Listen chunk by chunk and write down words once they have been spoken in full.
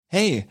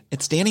Hey,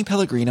 it's Danny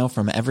Pellegrino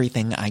from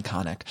Everything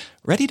Iconic.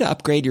 Ready to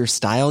upgrade your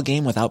style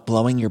game without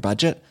blowing your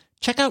budget?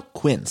 Check out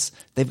Quince.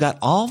 They've got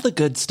all the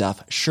good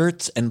stuff,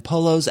 shirts and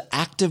polos,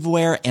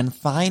 activewear, and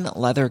fine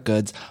leather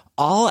goods,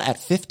 all at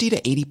 50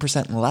 to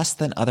 80% less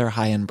than other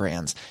high-end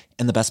brands.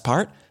 And the best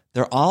part?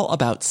 They're all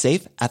about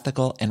safe,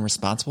 ethical, and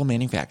responsible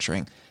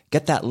manufacturing.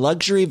 Get that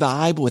luxury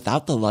vibe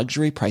without the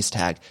luxury price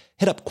tag.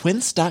 Hit up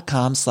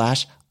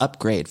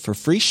quince.com/upgrade for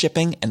free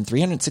shipping and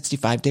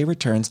 365-day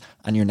returns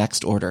on your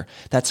next order.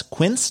 That's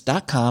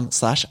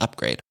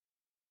quince.com/upgrade.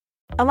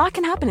 A lot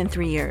can happen in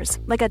 3 years,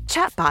 like a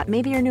chatbot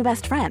may be your new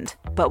best friend.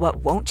 But what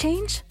won't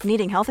change?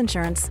 Needing health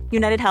insurance.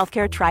 United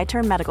Healthcare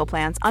Tri-Term Medical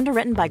Plans,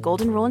 underwritten by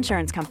Golden Rule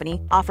Insurance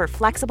Company, offer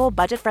flexible,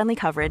 budget-friendly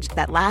coverage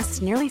that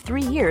lasts nearly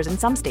 3 years in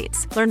some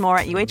states. Learn more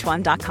at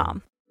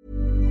uh1.com.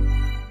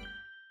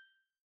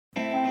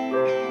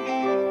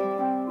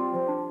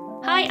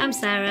 Hi, I'm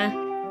Sarah.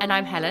 And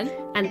I'm Helen.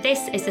 And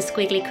this is the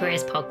Squiggly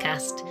Careers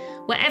Podcast,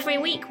 where every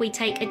week we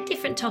take a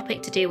different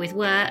topic to do with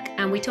work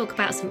and we talk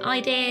about some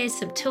ideas,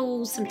 some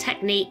tools, some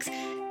techniques,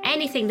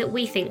 anything that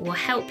we think will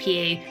help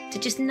you to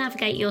just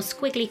navigate your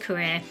squiggly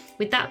career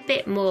with that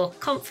bit more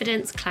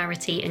confidence,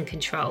 clarity and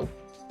control.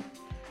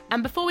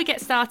 And before we get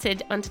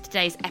started onto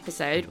today's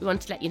episode, we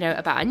want to let you know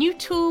about a new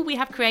tool we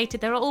have created.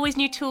 There are always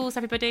new tools,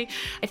 everybody.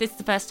 If this is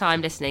the first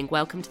time listening,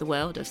 welcome to the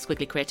world of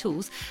Squiggly Career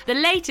Tools. The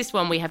latest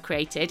one we have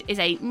created is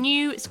a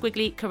new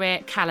Squiggly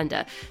Career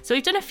Calendar. So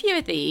we've done a few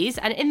of these,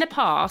 and in the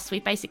past,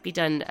 we've basically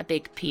done a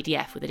big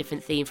PDF with a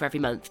different theme for every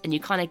month, and you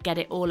kind of get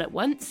it all at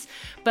once.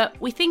 But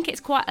we think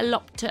it's quite a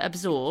lot to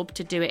absorb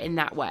to do it in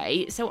that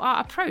way. So our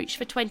approach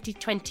for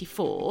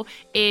 2024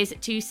 is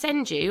to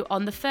send you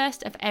on the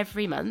first of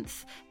every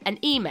month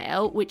an email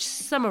which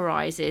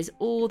summarises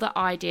all the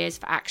ideas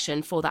for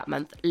action for that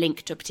month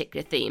linked to a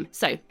particular theme.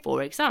 So,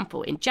 for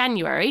example, in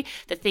January,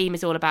 the theme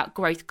is all about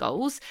growth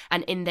goals,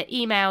 and in the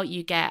email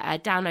you get a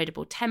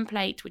downloadable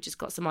template which has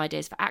got some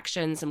ideas for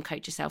action, some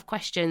coach yourself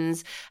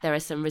questions. There are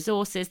some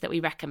resources that we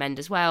recommend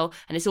as well,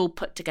 and it's all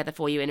put together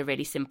for you in a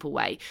really simple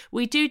way.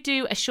 We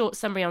do a short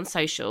summary on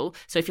social,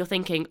 so if you're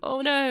thinking,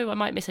 oh no, I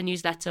might miss a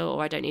newsletter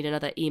or I don't need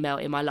another email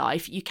in my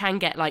life, you can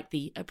get like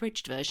the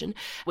abridged version,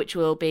 which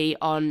will be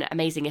on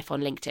Amazing If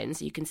on LinkedIn,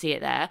 so you can see it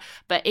there.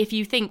 But if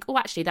you think, oh,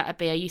 actually, that would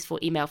be a useful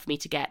email for me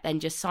to get, then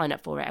just sign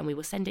up for it and we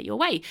will send it your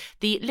way.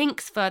 The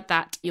links for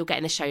that you'll get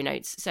in the show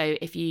notes. So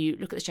if you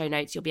look at the show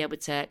notes, you'll be able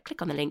to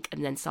click on the link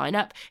and then sign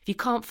up. If you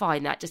can't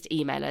find that, just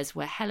email us.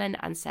 We're Helen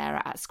and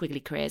Sarah at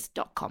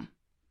squigglycareers.com.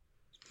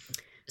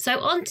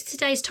 So on to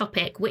today's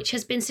topic, which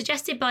has been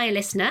suggested by a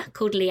listener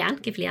called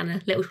Leanne. Give Leanne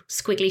a little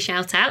squiggly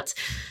shout out,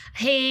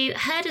 who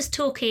heard us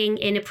talking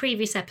in a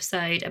previous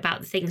episode about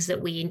the things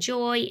that we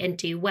enjoy and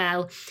do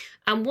well,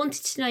 and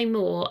wanted to know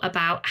more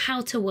about how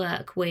to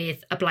work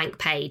with a blank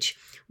page,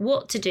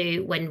 what to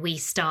do when we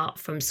start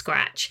from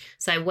scratch.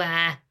 So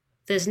where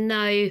there's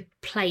no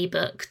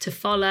playbook to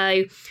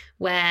follow,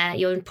 where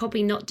you're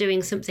probably not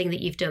doing something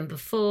that you've done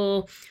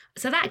before.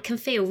 So that can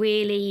feel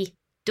really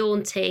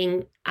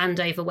daunting and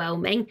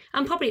overwhelming,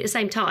 and probably at the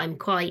same time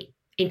quite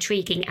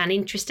intriguing and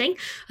interesting.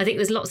 I think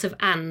there's lots of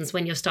ands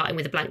when you're starting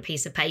with a blank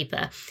piece of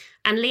paper.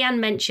 And Leanne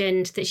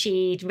mentioned that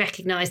she'd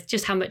recognised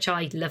just how much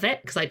I love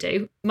it, because I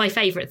do. My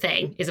favourite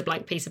thing is a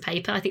blank piece of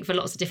paper, I think for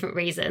lots of different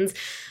reasons.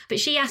 But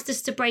she asked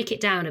us to break it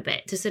down a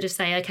bit, to sort of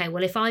say, okay,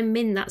 well, if I'm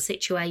in that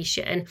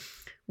situation,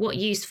 what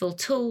useful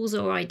tools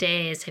or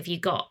ideas have you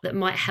got that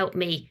might help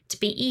me to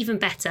be even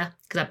better?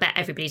 Because I bet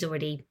everybody's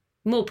already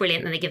more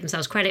brilliant than they give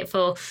themselves credit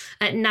for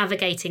at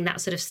navigating that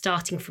sort of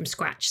starting from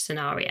scratch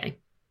scenario.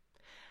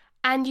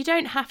 And you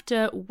don't have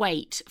to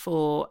wait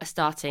for a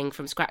starting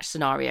from scratch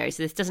scenario.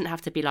 So this doesn't have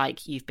to be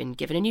like you've been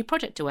given a new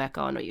project to work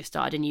on or you've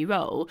started a new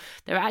role.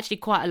 There are actually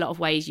quite a lot of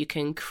ways you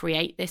can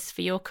create this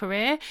for your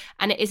career.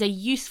 And it is a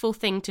useful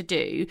thing to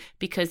do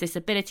because this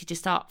ability to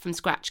start from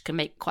scratch can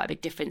make quite a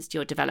big difference to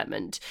your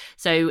development.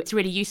 So it's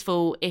really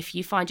useful if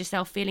you find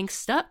yourself feeling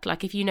stuck.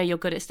 Like if you know you're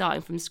good at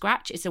starting from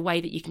scratch, it's a way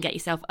that you can get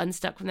yourself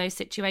unstuck from those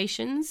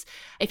situations.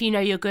 If you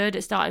know you're good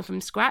at starting from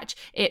scratch,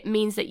 it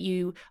means that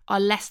you are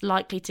less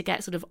likely to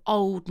get sort of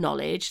old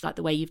knowledge, like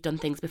the way you've done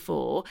things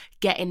before,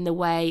 get in the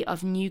way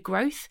of new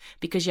growth,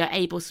 because you're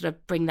able to sort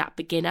of bring that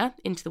beginner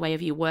into the way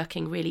of you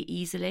working really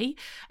easily.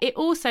 It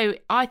also,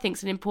 I think,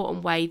 is an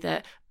important way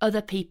that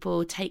other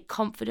people take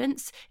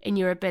confidence in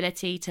your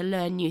ability to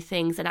learn new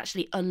things and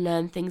actually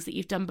unlearn things that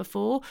you've done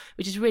before,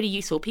 which is really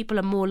useful. People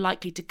are more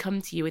likely to come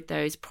to you with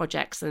those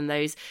projects and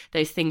those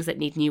things that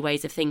need new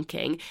ways of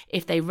thinking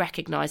if they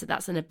recognise that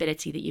that's an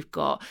ability that you've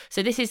got.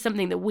 So this is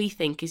something that we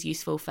think is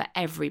useful for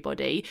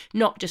everybody,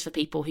 not just for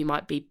people who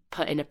might be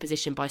put in a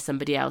position by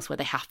somebody else where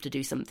they have to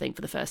do something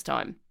for the first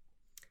time.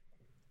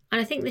 And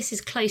I think this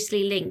is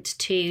closely linked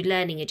to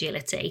learning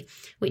agility,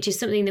 which is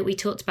something that we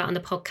talked about on the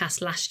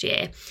podcast last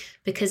year.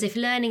 Because if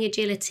learning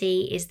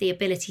agility is the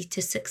ability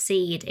to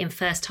succeed in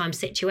first-time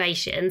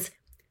situations,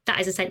 that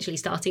is essentially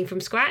starting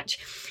from scratch.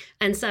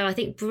 And so I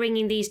think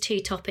bringing these two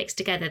topics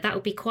together, that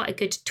would be quite a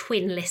good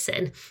twin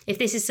listen. If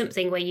this is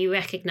something where you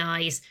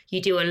recognise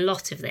you do a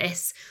lot of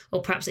this,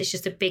 or perhaps it's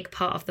just a big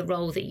part of the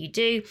role that you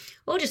do,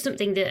 or just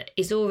something that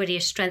is already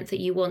a strength that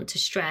you want to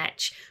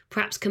stretch,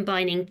 perhaps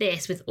combining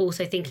this with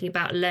also thinking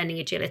about learning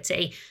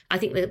agility, I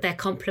think that they're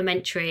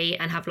complementary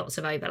and have lots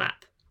of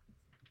overlap.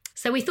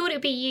 So we thought it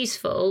would be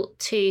useful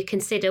to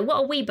consider, what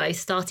are we both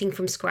starting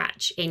from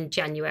scratch in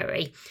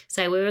January?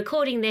 So we're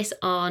recording this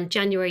on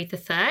January the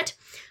 3rd.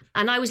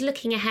 And I was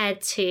looking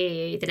ahead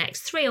to the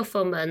next 3 or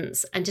 4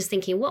 months and just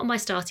thinking, what am I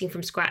starting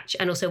from scratch?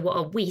 And also, what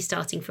are we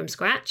starting from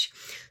scratch?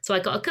 So I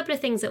got a couple of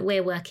things that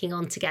we're working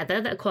on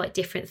together that are quite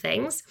different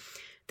things.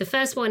 The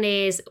first one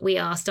is we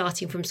are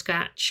starting from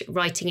scratch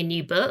writing a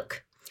new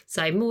book.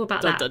 So more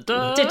about that.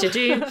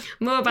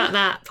 More about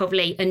that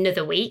probably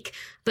another week.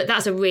 But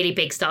that's a really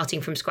big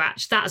starting from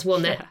scratch. That's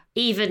one that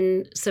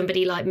even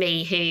somebody like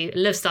me who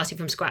loves starting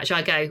from scratch,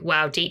 I go,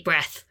 wow, deep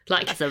breath.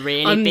 Like, that's a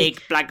really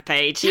big blank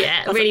page.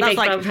 Yeah, really big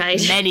blank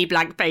page. Many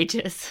blank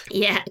pages.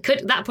 Yeah,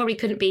 that probably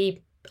couldn't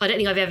be, I don't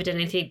think I've ever done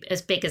anything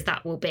as big as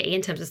that will be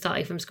in terms of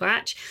starting from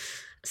scratch.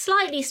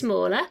 Slightly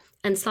smaller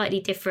and slightly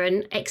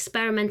different,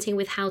 experimenting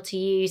with how to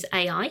use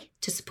AI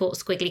to support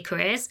squiggly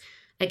careers.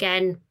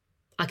 Again,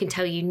 I can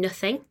tell you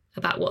nothing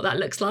about what that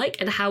looks like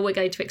and how we're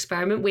going to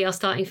experiment. We are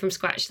starting from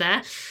scratch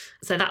there.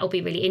 So that will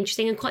be really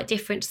interesting and quite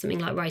different to something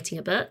like writing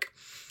a book.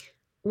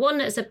 One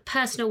that's a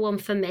personal one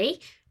for me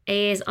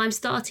is I'm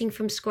starting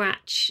from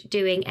scratch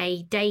doing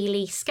a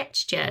daily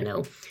sketch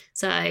journal.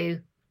 So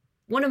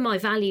one of my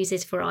values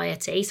is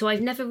variety. So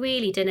I've never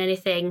really done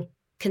anything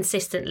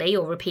consistently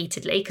or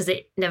repeatedly because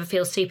it never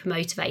feels super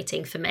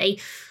motivating for me.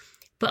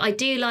 But I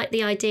do like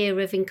the idea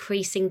of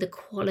increasing the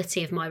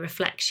quality of my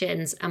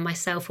reflections and my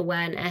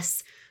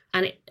self-awareness,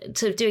 and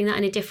sort of doing that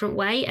in a different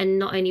way, and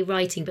not only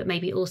writing, but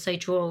maybe also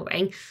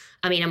drawing.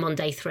 I mean, I'm on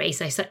day 3,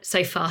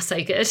 so far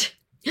so good.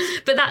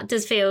 But that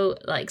does feel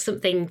like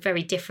something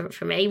very different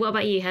for me. What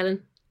about you,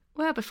 Helen?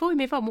 Well, before we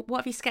move on, what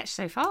have you sketched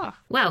so far?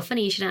 Well,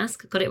 funny you should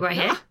ask. Got it right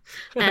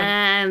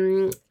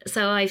here.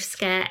 So I've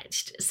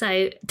sketched.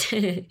 So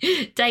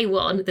day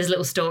 1, there's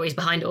little stories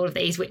behind all of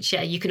these, which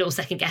you can all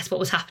second guess what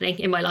was happening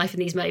in my life in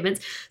these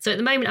moments. So at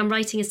the moment, I'm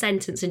writing a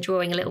sentence and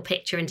drawing a little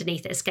picture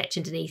underneath it, a sketch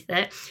underneath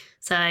it.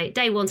 So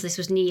day 1, so this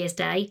was New Year's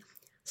Day.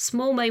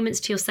 Small moments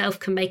to yourself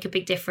can make a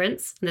big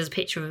difference. And there's a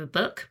picture of a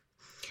book.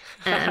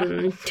 Yeah.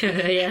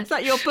 Is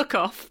that your book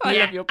off? I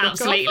love your book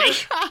absolutely.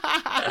 Off.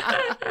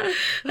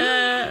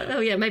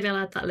 Maybe I'll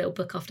add that little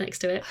book off next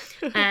to it.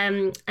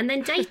 And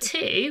then day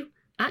 2,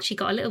 I actually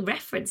got a little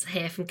reference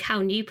here from Cal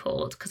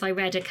Newport, because I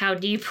read a Cal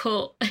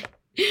Newport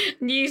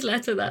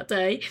newsletter that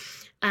day.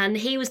 And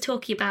he was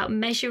talking about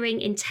measuring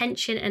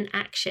intention and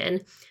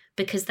action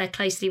because they're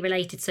closely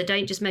related. So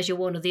don't just measure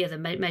one or the other,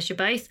 measure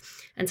both.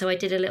 And so I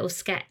did a little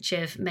sketch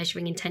of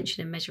measuring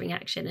intention and measuring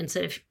action and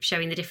sort of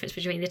showing the difference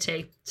between the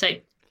two. So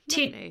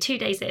two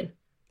days in.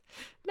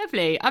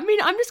 Lovely. I mean,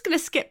 I'm just going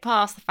to skip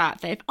past the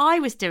fact that if I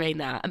was doing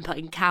that and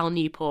putting Cal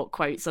Newport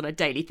quotes on a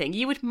daily thing,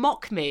 you would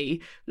mock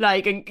me.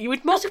 And you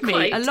would mock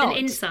me a lot. An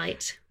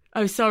insight.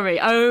 Oh, sorry.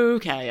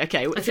 Okay. It's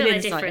I feel an they're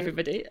insight, different.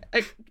 Everybody.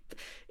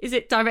 Is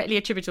it directly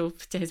attributable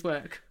to his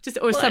work?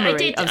 A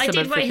summary of some I of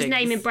did the write his things?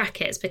 name in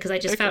brackets because I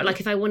just felt like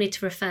if I wanted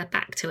to refer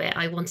back to it,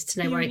 I wanted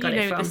to know where I got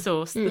it from. The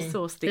source,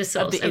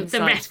 the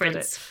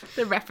reference.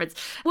 The reference.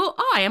 Well,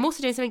 I am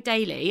also doing something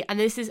daily, and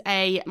this is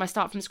my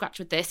start from scratch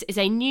with this, is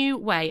a new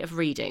way of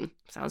reading.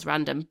 Sounds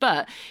random,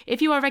 but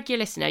if you are a regular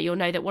listener, you'll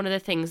know that one of the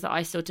things that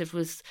I sort of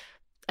was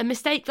a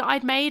mistake that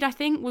I'd made, I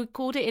think we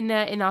called it in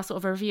our sort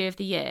of a review of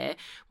the year,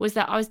 was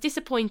that I was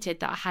disappointed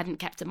that I hadn't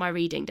kept up my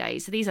reading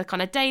days. So these are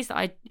kind of days that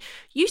I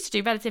used to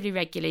do relatively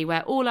regularly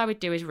where all I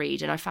would do is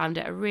read, and I found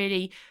it a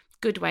really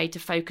good way to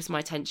focus my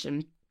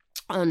attention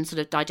on sort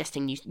of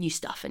digesting new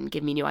stuff and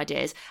give me new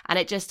ideas. And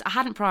I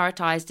hadn't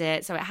prioritised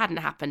it, so it hadn't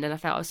happened, and I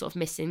felt I was sort of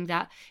missing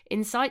that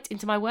insight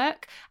into my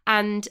work.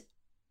 And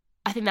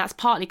I think that's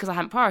partly because I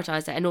haven't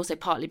prioritised it, and also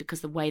partly because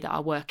the way that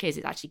our work is,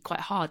 it's actually quite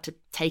hard to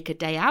take a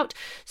day out.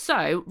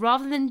 So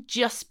rather than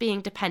just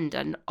being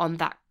dependent on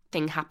that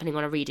thing happening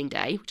on a reading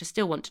day, which I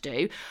still want to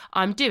do,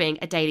 I'm doing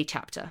a daily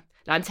chapter.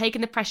 Now, I'm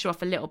taking the pressure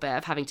off a little bit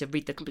of having to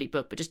read the complete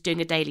book, but just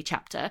doing a daily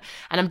chapter.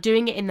 And I'm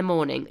doing it in the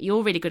morning.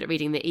 You're really good at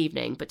reading in the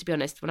evening, but to be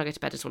honest, when I go to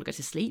bed, I just want to go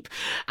to sleep.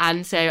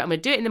 And so I'm going to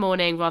do it in the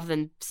morning rather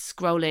than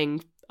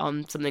scrolling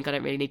on something I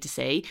don't really need to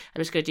see. I'm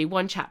just going to do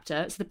one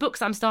chapter. So the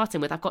books I'm starting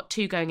with, I've got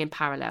 2 going in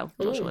parallel.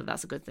 I'm not sure whether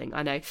that's a good thing.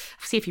 I know.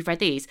 See if you've read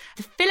these.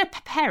 The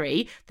Philippa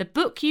Perry, The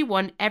Book You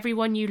Want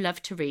Everyone You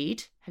Love to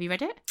Read. Have you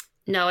read it?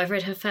 No, I've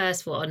read her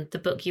first one, The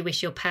Book You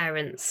Wish Your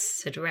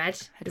Parents Had Read.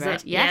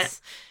 Yes. Yeah.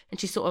 And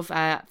she's sort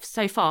of,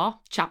 so far,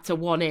 chapter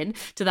 1 in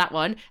to that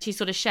one, she's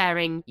sort of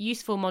sharing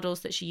useful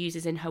models that she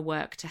uses in her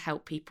work to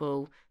help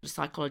people,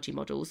 psychology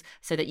models,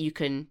 so that you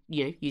can,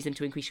 use them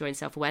to increase your own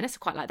self-awareness. I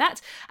quite like that.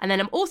 And then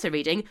I'm also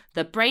reading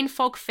The Brain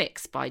Fog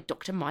Fix by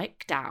Dr.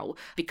 Mike Dow,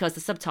 because the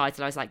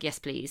subtitle, I was like, yes,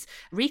 please.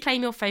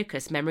 Reclaim your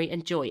focus, memory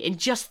and joy in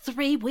just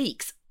 3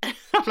 weeks. I'm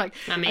like,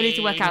 I need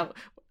to work out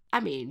I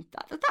mean,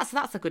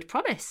 that's a good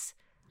promise.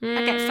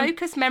 I get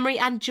focus, memory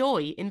and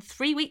joy in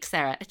 3 weeks,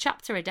 Sarah. A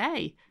chapter a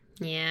day.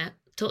 Yeah.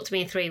 Talk to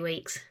me in 3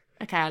 weeks.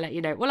 Okay, I'll let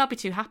you know. Well, I'll be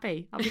too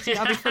happy. I'll be full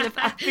of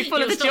the You'll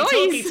joys. stop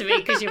talking to me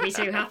because you'll be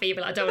too happy,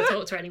 but I don't want to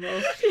talk to her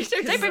anymore.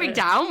 Don't bring me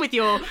down with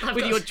your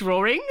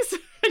drawings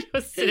and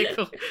your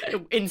cynical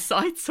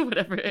insights or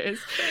whatever it is.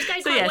 It was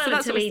going quite well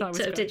until we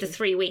sort of did the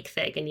 3 week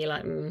thing, and you're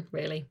like,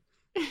 really?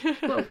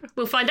 Well,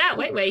 we'll find out,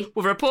 won't we?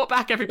 We'll report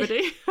back,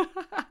 everybody.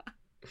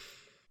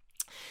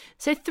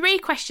 So 3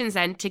 questions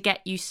then to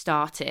get you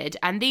started,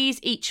 and these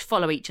each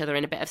follow each other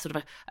in a bit of sort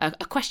of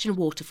a question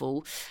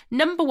waterfall.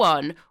 Number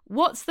 1,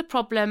 what's the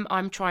problem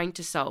I'm trying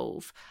to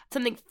solve?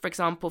 Something, for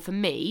example, for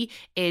me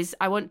is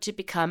I want to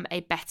become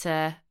a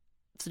better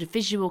sort of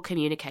visual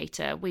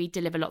communicator. We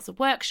deliver lots of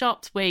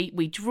workshops.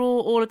 We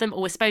draw all of them,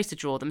 or we're supposed to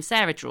draw them.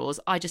 Sarah draws.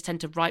 I just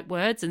tend to write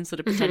words and sort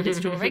of pretend it's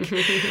drawing.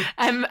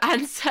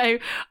 And so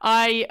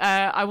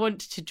I want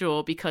to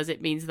draw because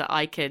it means that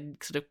I can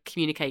sort of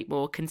communicate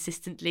more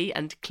consistently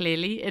and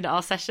clearly in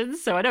our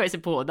sessions. So I know it's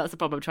important. That's the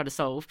problem I'm trying to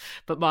solve.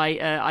 But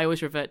I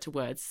always revert to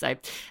words. So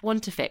 1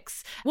 to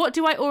fix. What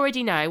do I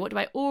already know? What do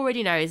I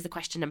already know is the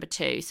question number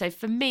 2. So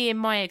for me, in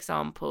my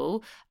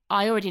example,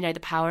 I already know the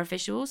power of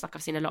visuals. Like,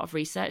 I've seen a lot of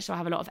research, so I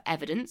have a lot of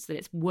evidence that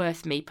it's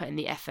worth me putting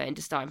the effort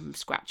into starting from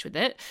scratch with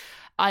it.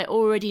 I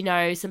already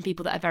know some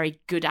people that are very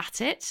good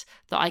at it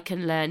that I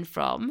can learn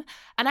from.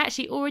 And I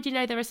actually already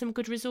know there are some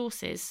good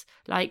resources.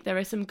 Like, there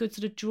are some good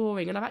sort of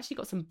drawing, and I've actually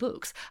got some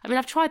books. I mean,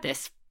 I've tried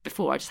this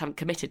before, I just haven't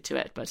committed to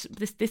it, but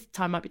this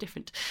time might be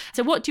different.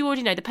 So what do you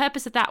already know? The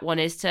purpose of that one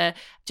is to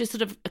just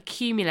sort of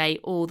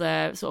accumulate all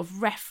the sort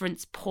of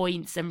reference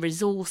points and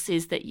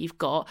resources that you've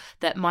got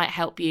that might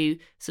help you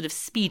sort of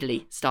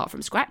speedily start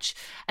from scratch.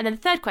 And then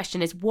the third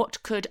question is,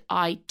 what could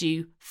I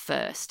do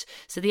first?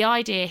 So the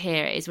idea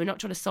here is we're not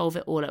trying to solve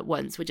it all at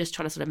once. We're just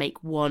trying to sort of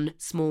make one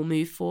small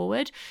move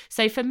forward.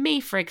 So for me,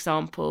 for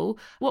example,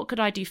 what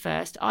could I do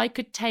first? I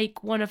could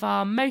take one of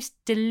our most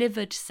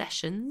delivered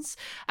sessions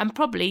and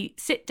probably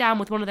sit down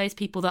with one of those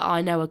people that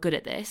I know are good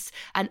at this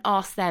and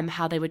ask them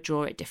how they would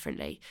draw it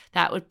differently.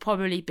 That would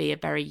probably be a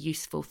very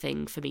useful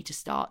thing for me to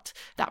start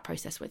that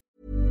process with.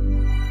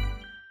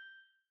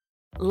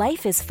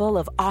 Life is full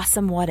of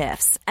awesome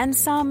what-ifs, and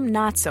some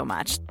not so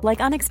much,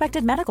 like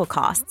unexpected medical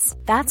costs.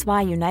 That's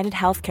why United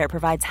Healthcare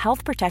provides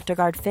Health Protector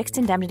Guard fixed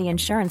indemnity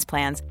insurance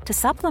plans to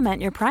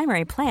supplement your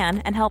primary plan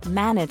and help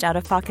manage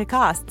out-of-pocket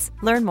costs.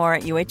 Learn more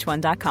at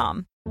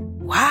uh1.com.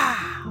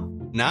 Wow.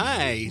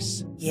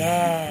 Nice.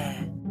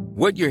 Yeah.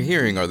 What you're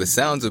hearing are the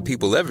sounds of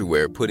people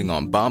everywhere putting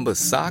on Bombas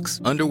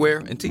socks, underwear,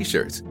 and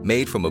T-shirts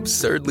made from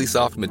absurdly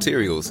soft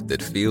materials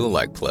that feel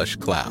like plush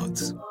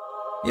clouds.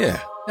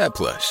 Yeah, that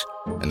plush.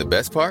 And the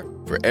best part?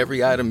 For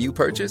every item you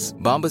purchase,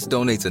 Bombas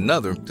donates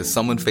another to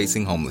someone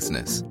facing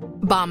homelessness.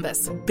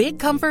 Bombas. Big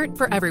comfort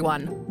for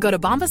everyone. Go to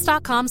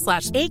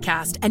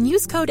bombas.com/ACAST and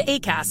use code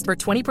ACAST for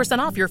 20%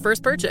 off your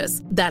first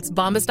purchase. That's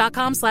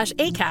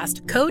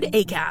bombas.com/ACAST. Code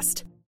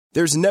ACAST.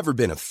 There's never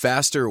been a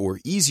faster or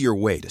easier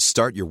way to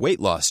start your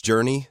weight loss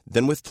journey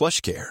than with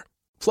PlushCare.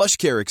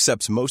 PlushCare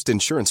accepts most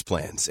insurance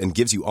plans and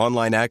gives you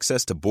online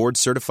access to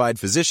board-certified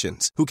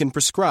physicians who can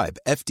prescribe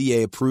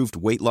FDA-approved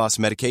weight loss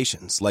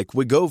medications like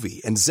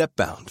Wegovy and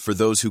Zepbound for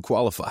those who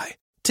qualify.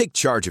 Take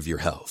charge of your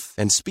health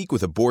and speak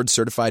with a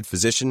board-certified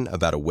physician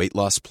about a weight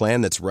loss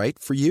plan that's right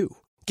for you.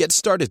 Get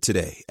started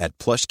today at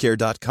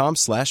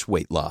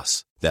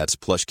plushcare.com/weight-loss. That's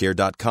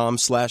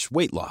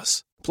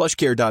plushcare.com/weight-loss.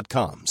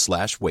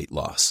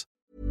 plushcare.com/weight-loss.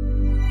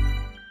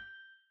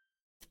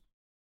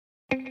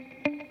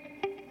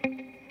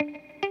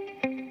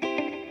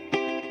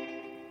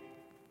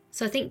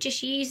 So I think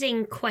just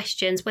using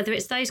questions, whether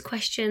it's those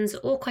questions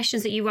or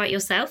questions that you write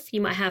yourself,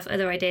 you might have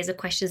other ideas of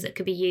questions that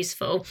could be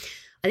useful.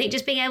 I think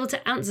just being able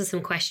to answer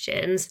some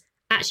questions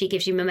actually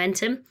gives you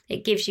momentum.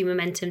 It gives you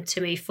momentum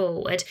to move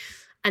forward.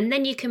 And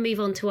then you can move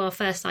on to our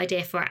first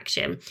idea for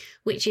action,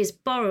 which is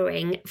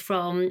borrowing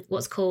from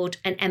what's called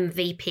an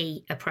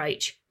MVP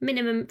approach,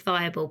 minimum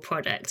viable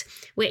product,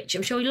 which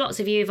I'm sure lots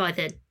of you have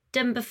either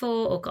done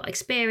before or got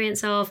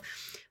experience of,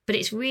 but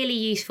it's really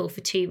useful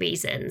for 2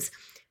 reasons.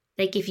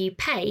 They give you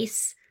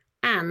pace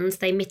and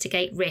they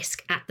mitigate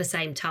risk at the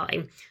same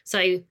time.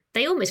 So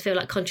they almost feel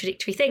like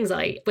contradictory things.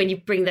 Like when you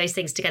bring those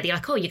things together, you're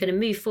like, oh, you're going to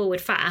move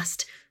forward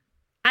fast,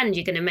 and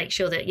you're going to make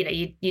sure that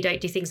you don't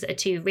do things that are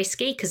too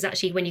risky, because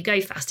actually when you go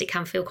fast, it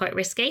can feel quite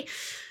risky.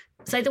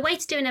 So the way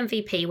to do an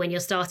MVP when you're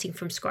starting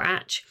from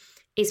scratch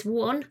is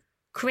 1,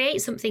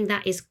 create something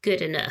that is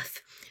good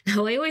enough.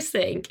 Now, I always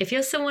think if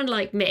you're someone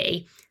like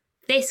me,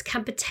 this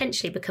can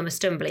potentially become a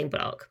stumbling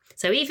block.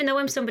 So even though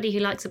I'm somebody who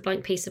likes a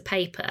blank piece of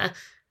paper,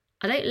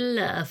 I don't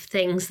love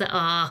things that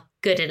are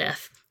good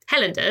enough.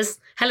 Helen does.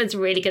 Helen's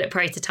really good at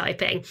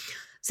prototyping.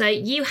 So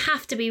you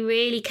have to be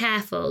really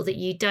careful that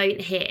you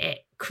don't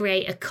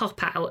create a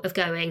cop-out of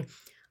going,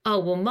 oh,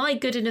 well, my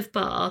good enough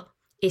bar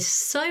is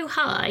so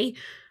high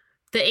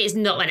that it's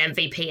not an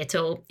MVP at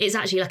all. It's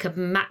actually like a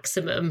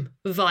maximum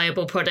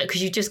viable product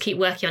because you just keep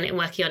working on it and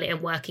working on it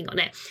and working on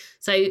it.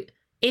 So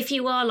If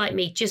you are like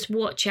me, just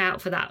watch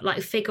out for that.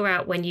 Like, figure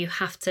out when you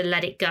have to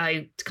let it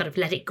go, to kind of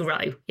let it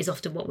grow is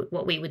often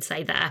what we would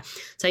say there.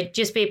 So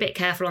just be a bit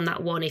careful on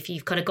that one if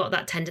you've kind of got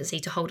that tendency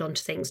to hold on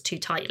to things too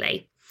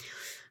tightly.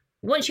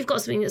 Once you've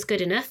got something that's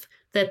good enough,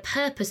 the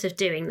purpose of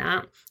doing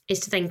that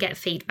is to then get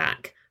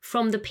feedback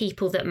from the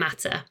people that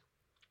matter.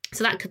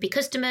 So that could be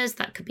customers,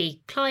 that could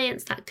be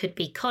clients, that could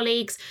be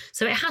colleagues.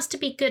 So it has to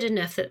be good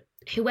enough that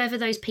whoever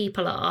those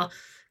people are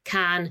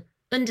can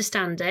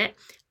understand it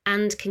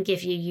and can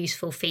give you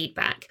useful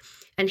feedback.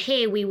 And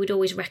here we would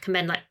always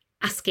recommend like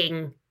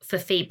asking for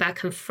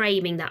feedback and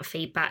framing that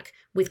feedback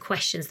with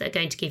questions that are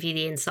going to give you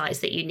the insights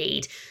that you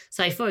need.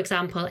 So for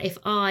example, if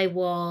I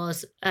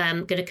was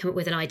going to come up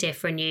with an idea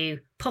for a new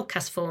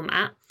podcast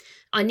format,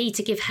 I need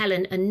to give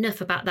Helen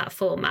enough about that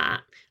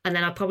format. And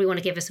then I probably want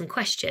to give her some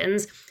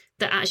questions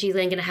that actually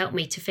then going to help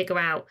me to figure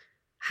out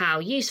how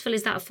useful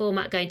is that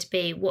format going to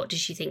be? What does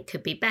she think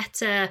could be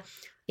better?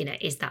 You know,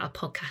 is that a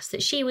podcast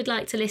that she would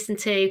like to listen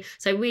to?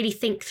 So really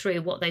think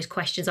through what those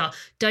questions are.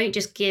 Don't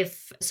just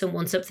give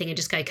someone something and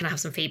just go, can I have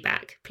some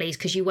feedback, please?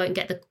 Because you won't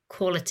get the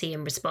quality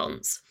and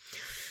response.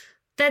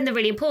 Then the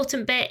really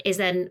important bit is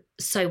then,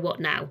 so what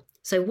now?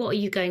 So what are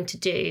you going to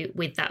do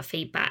with that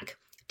feedback?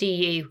 Do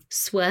you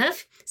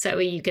swerve? So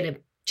are you going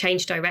to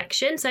change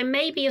direction? So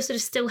maybe you're sort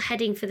of still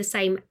heading for the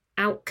same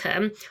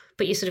outcome,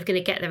 but you're sort of going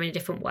to get there in a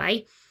different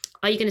way.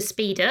 Are you going to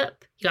speed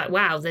up? You're like,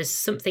 wow, there's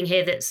something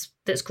here that's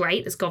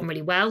great, that's gone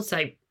really well,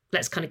 so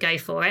let's kind of go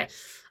for it.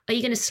 Are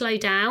you going to slow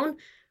down?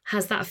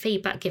 Has that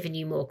feedback given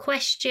you more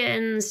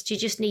questions? Do you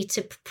just need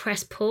to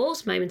press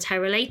pause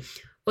momentarily?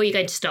 Or are you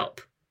going to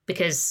stop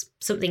because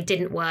something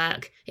didn't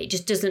work? It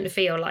just doesn't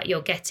feel like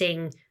you're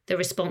getting the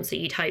response that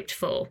you'd hoped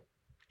for.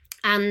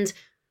 And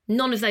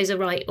none of those are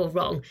right or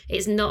wrong.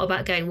 It's not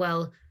about going,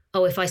 well,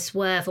 oh, if I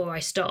swerve or I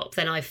stop,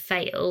 then I've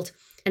failed.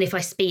 And if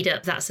I speed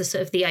up, that's the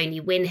sort of the only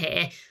win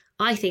here.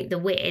 I think the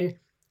win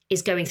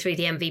is going through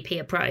the MVP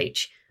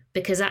approach,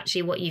 because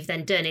actually what you've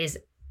then done is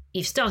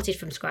you've started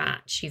from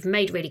scratch, you've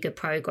made really good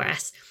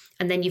progress,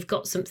 and then you've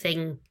got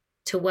something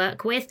to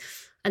work with.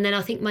 And then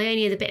I think my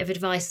only other bit of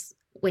advice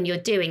when you're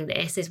doing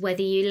this is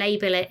whether you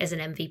label it as an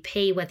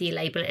MVP, whether you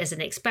label it as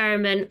an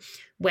experiment,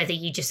 whether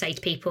you just say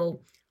to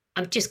people,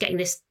 I'm just getting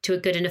this to a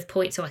good enough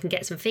point so I can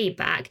get some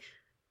feedback.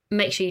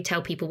 Make sure you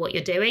tell people what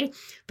you're doing,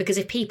 because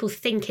if people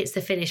think it's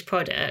the finished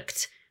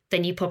product,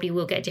 then you probably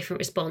will get a different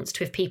response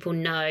to if people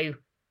know,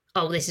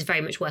 oh, this is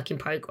very much work in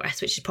progress,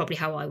 which is probably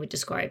how I would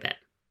describe it.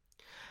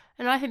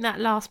 And I think that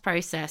last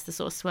process, the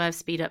sort of swerve,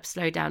 speed up,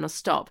 slow down or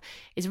stop,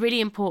 is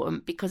really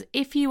important, because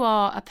if you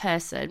are a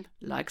person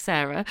like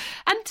Sarah,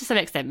 and to some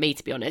extent me,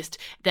 to be honest,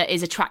 that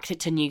is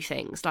attracted to new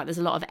things, like there's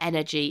a lot of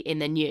energy in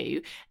the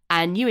new,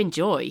 and you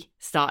enjoy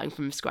starting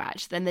from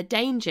scratch, then the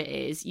danger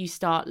is you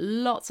start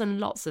lots and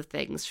lots of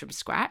things from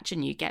scratch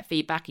and you get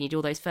feedback and you do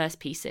all those first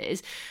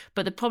pieces.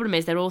 But the problem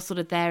is they're all sort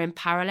of there in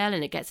parallel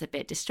and it gets a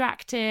bit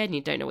distracted and you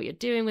don't know what you're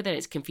doing with it.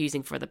 It's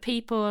confusing for other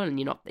people and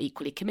you're not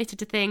equally committed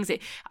to things.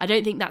 I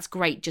don't think that's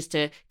great just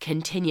to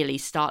continually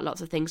start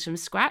lots of things from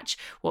scratch.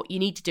 What you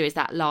need to do is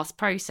that last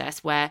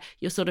process where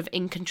you're sort of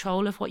in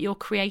control of what you're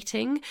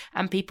creating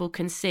and people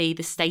can see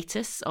the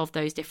status of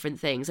those different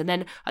things. And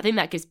then I think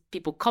that gives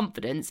people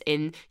confidence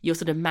in you're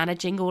sort of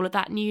managing all of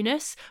that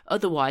newness.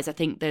 Otherwise, I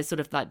think there's sort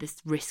of like this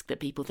risk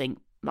that people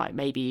think like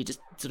maybe you're just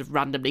sort of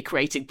randomly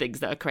creating things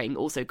that are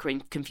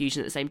creating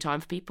confusion at the same time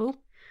for people.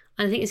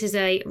 And I think this is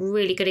a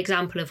really good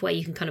example of where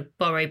you can kind of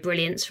borrow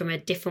brilliance from a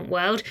different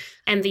world.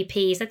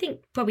 MVPs, I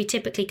think, probably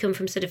typically come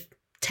from sort of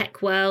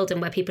tech world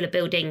and where people are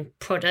building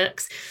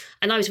products.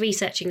 And I was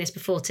researching this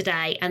before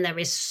today, and there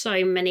is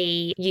so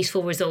many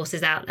useful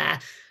resources out there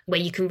where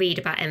you can read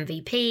about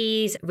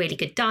MVPs, really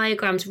good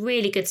diagrams,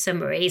 really good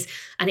summaries.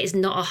 And it's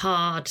not a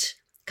hard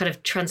kind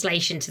of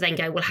translation to then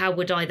go, well, how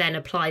would I then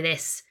apply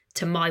this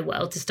to my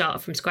world to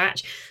start from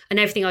scratch? And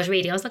everything I was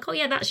reading, I was like, oh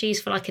yeah, that's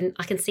useful. I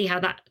can see how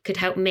that could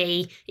help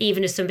me,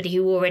 even as somebody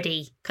who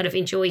already kind of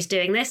enjoys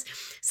doing this.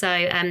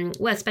 So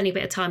worth spending a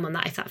bit of time on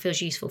that if that feels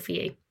useful for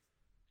you.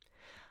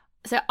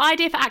 So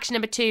idea for action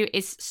number 2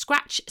 is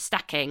scratch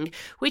stacking,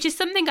 which is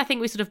something I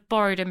think we sort of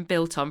borrowed and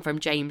built on from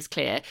James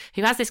Clear,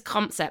 who has this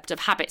concept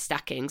of habit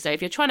stacking. So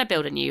if you're trying to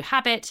build a new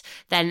habit,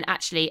 then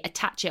actually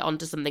attach it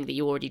onto something that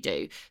you already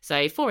do.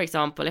 So for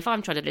example, if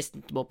I'm trying to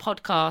listen to more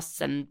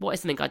podcasts, and what is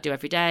something I do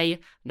every day?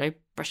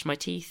 Brush my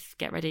teeth,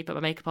 get ready, put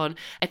my makeup on.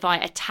 If I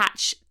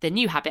attach the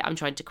new habit I'm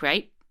trying to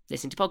create,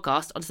 listening to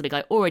podcasts, on something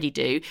I already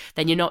do,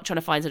 then you're not trying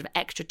to find sort of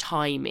extra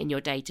time in your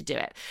day to do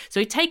it.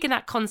 So we've taken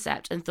that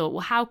concept and thought,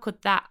 well, how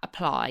could that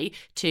apply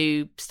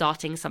to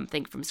starting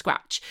something from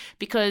scratch?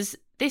 Because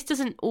this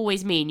doesn't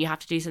always mean you have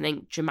to do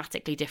something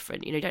dramatically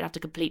different. You don't have to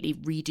completely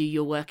redo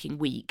your working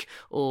week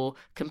or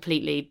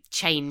completely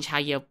change how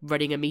you're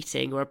running a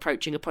meeting or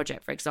approaching a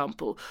project, for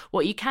example.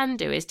 What you can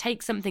do is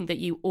take something that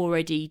you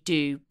already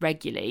do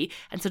regularly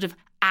and sort of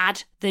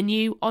add the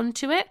new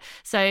onto it.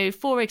 So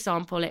for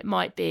example, it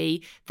might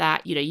be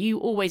that, you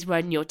always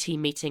run your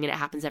team meeting and it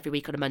happens every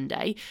week on a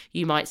Monday.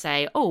 You might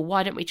say, oh,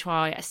 why don't we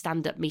try a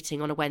stand-up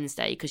meeting on a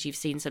Wednesday, because you've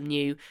seen some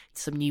new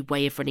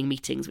way of running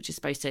meetings, which is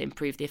supposed to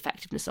improve the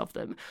effectiveness of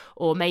them.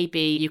 Or maybe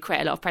you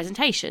create a lot of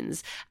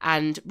presentations,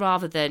 and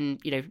rather than,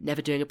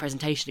 never doing a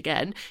presentation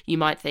again, you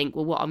might think,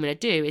 well, what I'm going to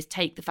do is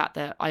take the fact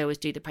that I always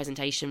do the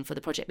presentation for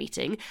the project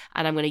meeting,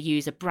 and I'm going to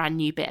use a brand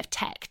new bit of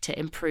tech to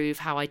improve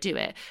how I do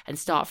it and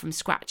start from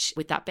scratch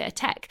with that bit of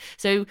tech.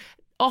 So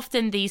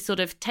often these sort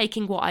of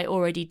taking what I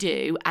already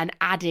do and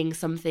adding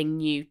something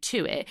new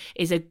to it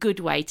is a good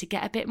way to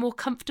get a bit more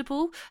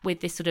comfortable with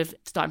this sort of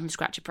starting from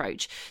scratch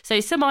approach. So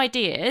some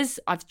ideas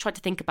I've tried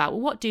to think about,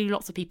 well, what do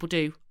lots of people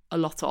do a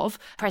lot of,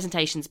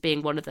 presentations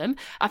being one of them.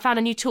 I found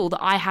a new tool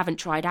that I haven't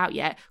tried out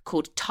yet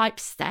called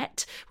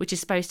Typeset, which is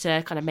supposed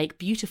to kind of make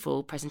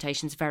beautiful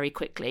presentations very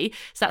quickly.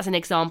 So that's an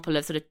example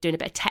of sort of doing a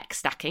bit of tech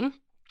stacking.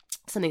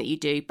 Something that you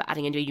do, but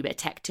adding a new bit of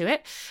tech to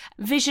it.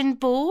 Vision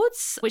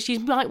boards, which you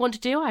might want to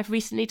do. I've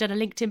recently done a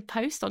LinkedIn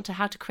post onto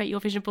how to create your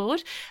vision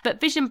board.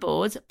 But vision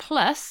boards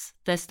plus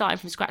the starting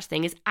from scratch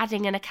thing is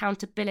adding an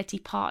accountability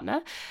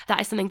partner.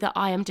 That is something that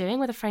I am doing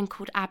with a friend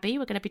called Abby.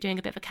 We're going to be doing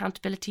a bit of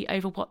accountability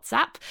over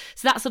WhatsApp.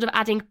 So that's sort of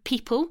adding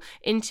people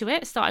into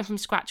it, starting from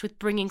scratch with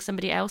bringing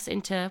somebody else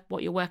into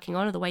what you're working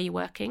on or the way you're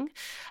working.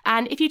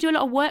 And if you do a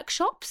lot of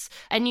workshops,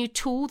 a new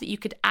tool that you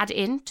could add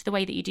in to the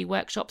way that you do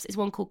workshops is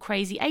one called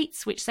Crazy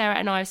Eights, which Sarah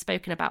and I have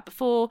spoken about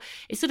before.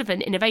 It's sort of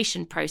an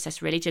innovation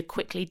process, really, to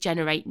quickly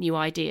generate new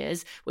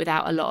ideas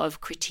without a lot of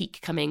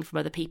critique coming from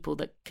other people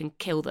that can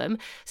kill them.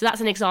 So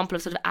that's an example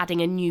of sort of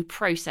adding a new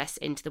process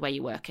into the way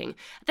you're working.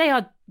 They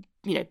are,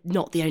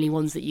 not the only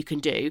ones that you can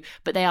do,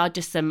 but they are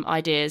just some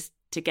ideas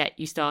to get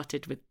you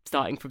started with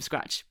starting from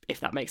scratch, if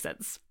that makes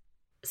sense.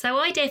 So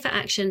idea for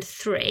action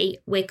 3,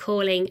 we're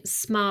calling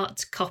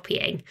smart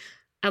copying.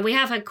 And we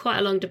have had quite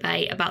a long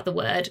debate about the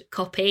word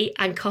copy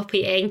and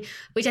copying,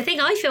 which I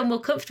think I feel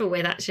more comfortable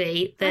with,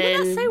 actually, than I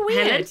mean, that's so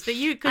weird Helen. that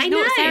you,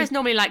 because Sarah's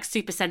normally like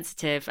super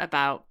sensitive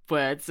about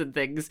words and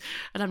things.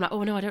 And I'm like,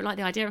 oh no, I don't like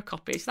the idea of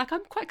copy. She's like,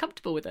 I'm quite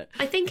comfortable with it.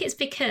 I think it's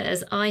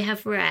because I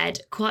have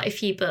read quite a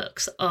few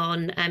books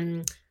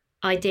on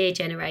idea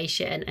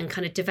generation and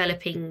kind of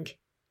developing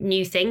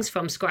new things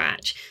from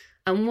scratch.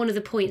 And one of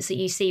the points that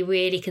you see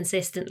really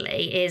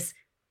consistently is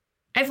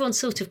everyone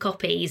sort of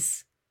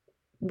copies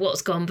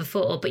what's gone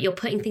before, but you're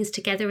putting things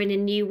together in a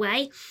new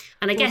way.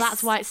 And I guess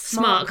that's why it's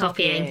smart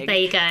copying. There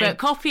you go. But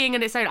copying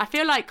in its own, I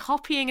feel like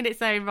copying in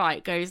its own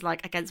right goes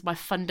like against my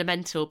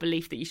fundamental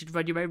belief that you should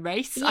run your own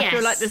race. Yes. I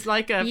feel like there's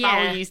like a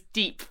values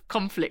deep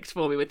conflict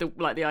for me with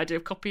the idea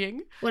of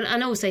copying. Well,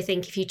 and I also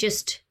think if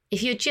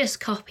you're just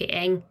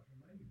copying,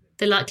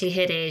 the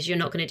likelihood is you're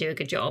not going to do a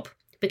good job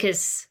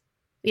because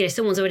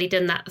someone's already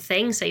done that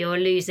thing, so you're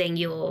losing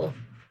your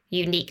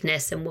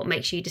uniqueness and what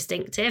makes you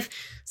distinctive.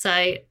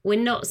 So we're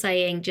not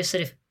saying just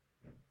sort of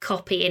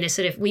copy in a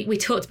sort of, we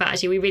talked about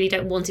actually, we really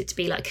don't want it to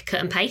be like cut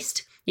and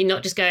paste. You're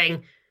not just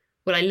going,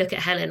 well, I look at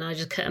Helen and I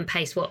just cut and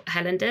paste what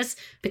Helen does,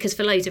 because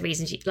for loads of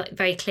reasons, like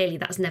very clearly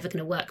that's never going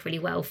to work really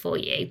well for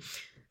you.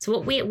 So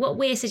what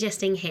we're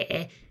suggesting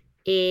here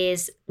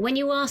is when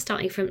you are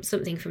starting from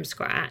something from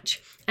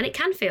scratch, and it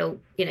can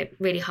feel,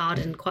 really hard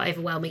and quite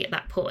overwhelming at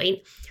that point,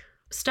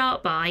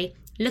 start by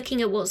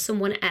looking at what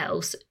someone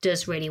else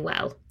does really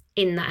well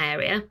in that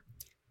area.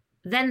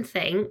 Then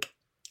think,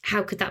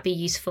 how could that be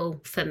useful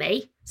for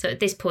me? So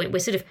at this point,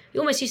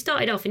 you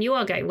started off and you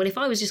are going, well, if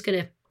I was just going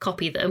to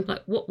copy them,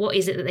 like what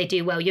is it that they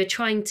do well? You're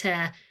trying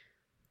to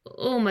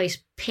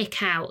almost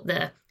pick out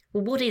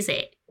what is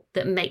it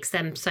that makes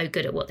them so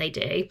good at what they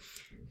do?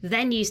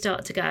 Then you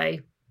start to go,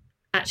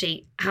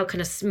 actually, how can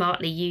I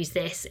smartly use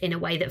this in a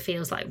way that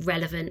feels like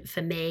relevant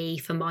for me,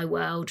 for my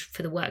world,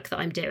 for the work that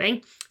I'm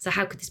doing? So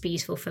how could this be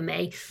useful for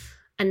me?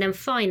 And then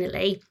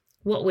finally,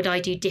 what would I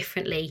do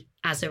differently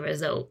as a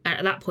result? And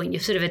at that point,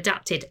 you've sort of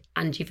adapted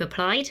and you've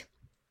applied.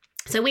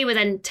 So we were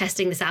then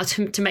testing this out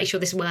to make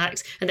sure this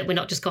works and that we're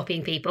not just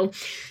copying people.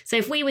 So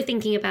if we were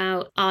thinking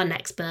about our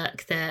next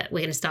book that we're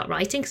going to start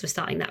writing, because we're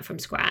starting that from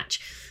scratch,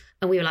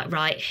 and we were like,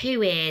 right,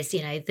 who is,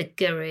 the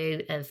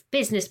guru of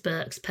business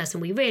books,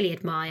 person we really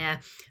admire?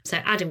 So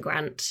Adam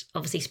Grant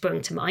obviously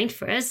sprung to mind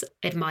for us,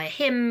 admire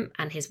him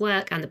and his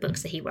work and the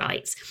books that he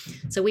writes.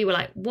 So we were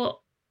like, what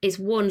is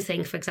one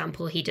thing, for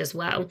example, he does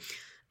well?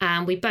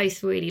 And we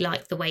both really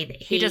like the way that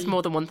he does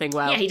more than one thing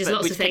well. Yeah, he does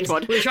lots of things.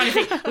 We were trying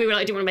to think, we were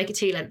like, I didn't want to make it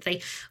too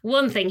lengthy.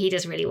 One thing he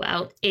does really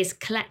well is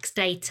collects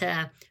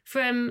data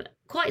from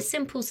quite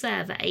simple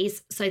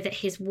surveys so that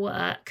his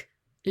work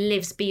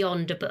lives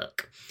beyond a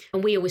book.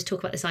 And we always talk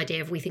about this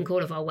idea of we think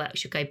all of our work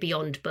should go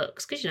beyond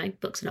books because,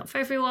 books are not for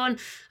everyone.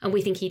 And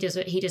we think he does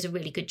a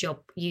really good job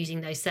using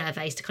those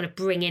surveys to kind of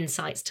bring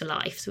insights to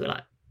life. So we're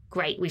like,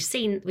 great, we've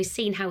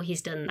seen how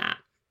he's done that.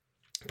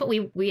 But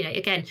we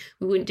again,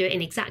 we wouldn't do it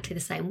in exactly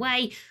the same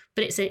way,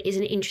 but it's an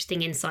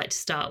interesting insight to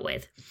start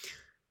with.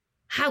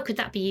 How could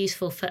that be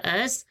useful for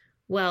us?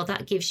 Well,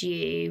 that gives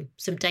you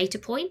some data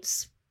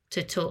points.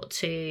 to talk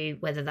to,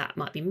 whether that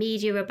might be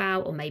media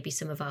about, or maybe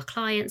some of our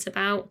clients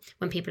about,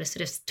 when people are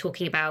sort of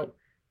talking about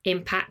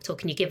impact, or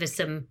can you give us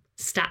some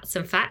stats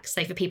and facts?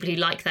 So for people who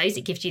like those,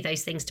 it gives you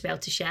those things to be able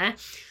to share.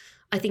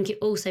 I think it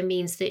also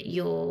means that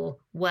your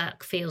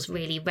work feels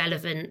really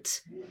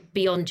relevant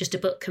beyond just a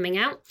book coming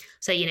out.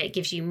 So, it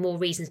gives you more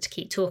reasons to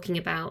keep talking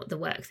about the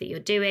work that you're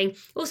doing.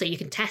 Also, you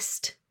can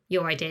test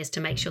your ideas to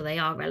make sure they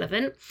are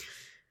relevant.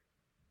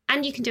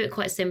 And you can do it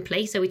quite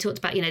simply. So we talked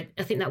about,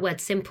 I think that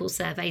word simple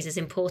surveys is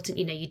important.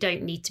 You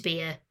don't need to be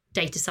a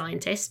data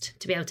scientist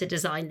to be able to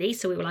design these.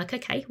 So we were like,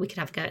 okay, we could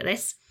have a go at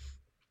this.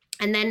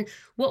 And then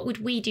what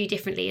would we do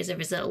differently as a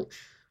result?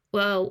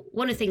 Well,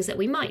 one of the things that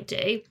we might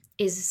do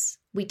is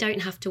we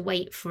don't have to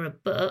wait for a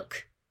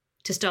book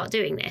to start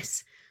doing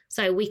this.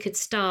 So we could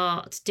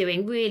start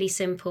doing really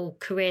simple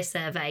career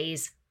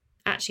surveys,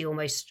 actually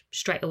almost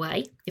straight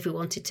away, if we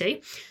wanted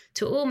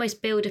to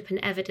almost build up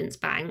an evidence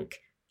bank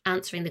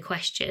answering the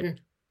question,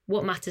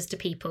 what matters to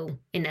people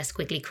in their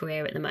squiggly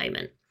career at the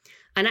moment?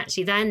 And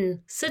actually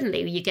then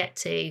suddenly you get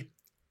to,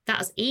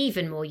 that's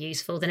even more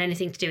useful than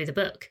anything to do with a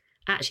book.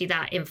 Actually,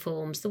 that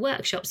informs the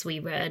workshops we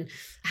run,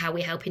 how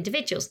we help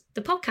individuals,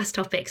 the podcast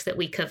topics that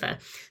we cover.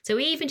 So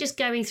even just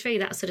going through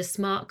that sort of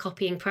smart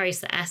copying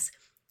process,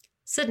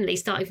 suddenly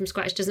starting from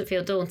scratch doesn't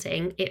feel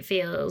daunting. It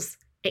feels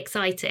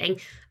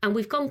exciting. And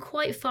we've gone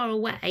quite far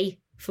away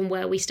from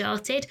where we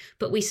started,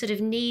 but we sort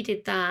of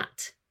needed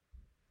that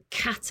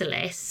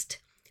catalyst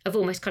of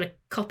almost kind of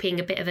copying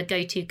a bit of a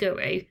go-to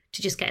guru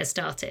to just get us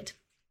started.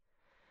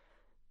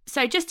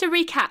 So just to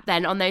recap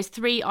then on those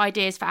 3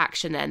 ideas for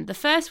action then. The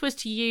first was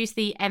to use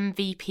the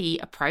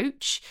MVP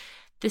approach.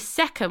 The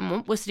second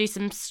one was to do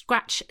some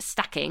scratch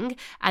stacking.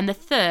 And the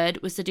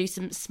third was to do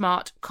some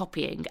smart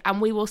copying. And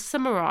we will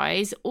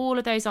summarise all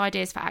of those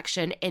ideas for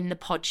action in the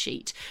pod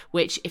sheet,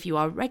 which if you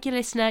are a regular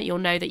listener, you'll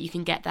know that you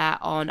can get that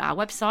on our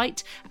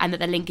website and that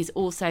the link is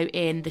also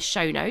in the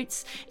show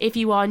notes. If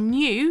you are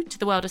new to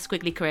the world of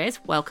squiggly careers,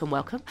 welcome.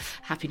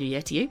 Happy New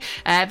Year to you.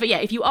 But yeah,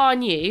 if you are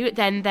new,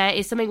 then there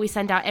is something we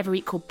send out every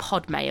week called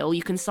Pod Mail.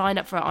 You can sign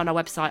up for it on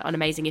our website on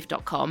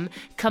amazingif.com.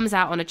 Comes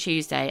out on a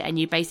Tuesday and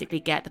you basically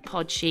get the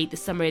pod sheet,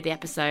 the summary of the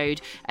episode.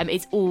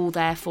 It's all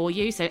there for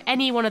you. So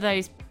any one of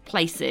those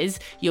places,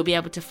 you'll be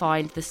able to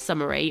find the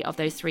summary of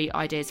those 3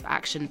 ideas for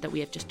action that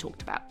we have just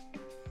talked about.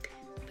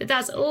 But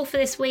that's all for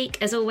this week.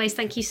 As always,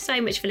 thank you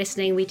so much for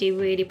listening. We do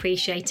really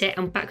appreciate it.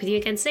 I'm back with you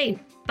again soon.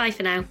 Bye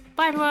for now.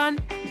 Bye, everyone.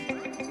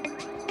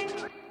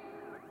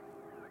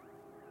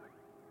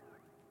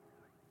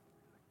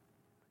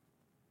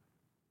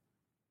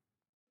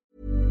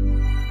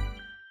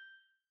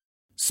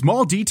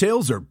 Small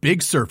details are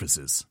big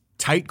surfaces.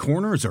 Tight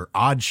corners are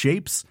odd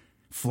shapes.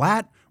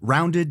 Flat,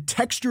 rounded,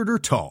 textured, or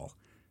tall.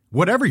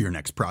 Whatever your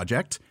next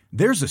project,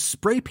 there's a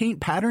spray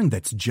paint pattern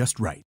that's just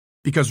right.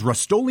 Because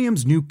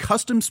Rust-Oleum's new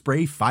Custom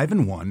Spray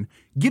 5-in-1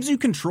 gives you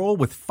control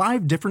with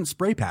 5 different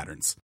spray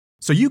patterns.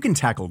 So you can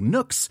tackle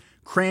nooks,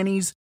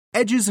 crannies,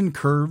 edges, and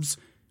curves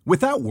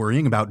without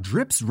worrying about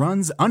drips,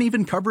 runs,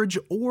 uneven coverage,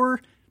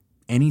 or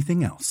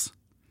anything else.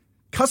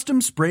 Custom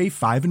Spray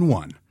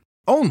 5-in-1.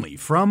 Only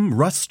from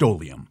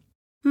Rust-Oleum.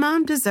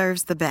 Mom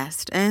deserves the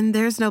best, and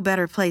there's no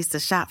better place to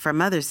shop for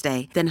Mother's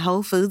Day than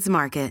Whole Foods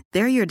Market.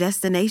 They're your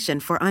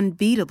destination for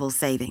unbeatable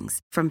savings,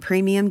 from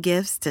premium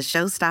gifts to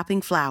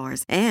show-stopping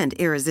flowers and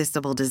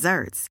irresistible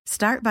desserts.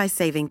 Start by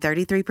saving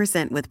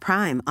 33% with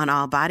Prime on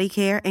all body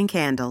care and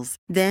candles.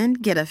 Then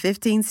get a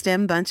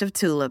 15-stem bunch of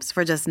tulips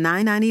for just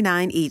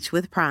 $9.99 each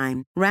with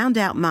Prime. Round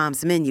out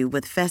Mom's menu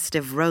with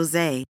festive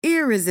rosé,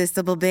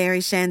 irresistible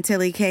berry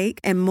chantilly cake,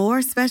 and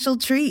more special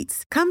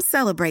treats. Come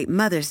celebrate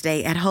Mother's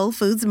Day at Whole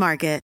Foods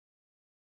Market.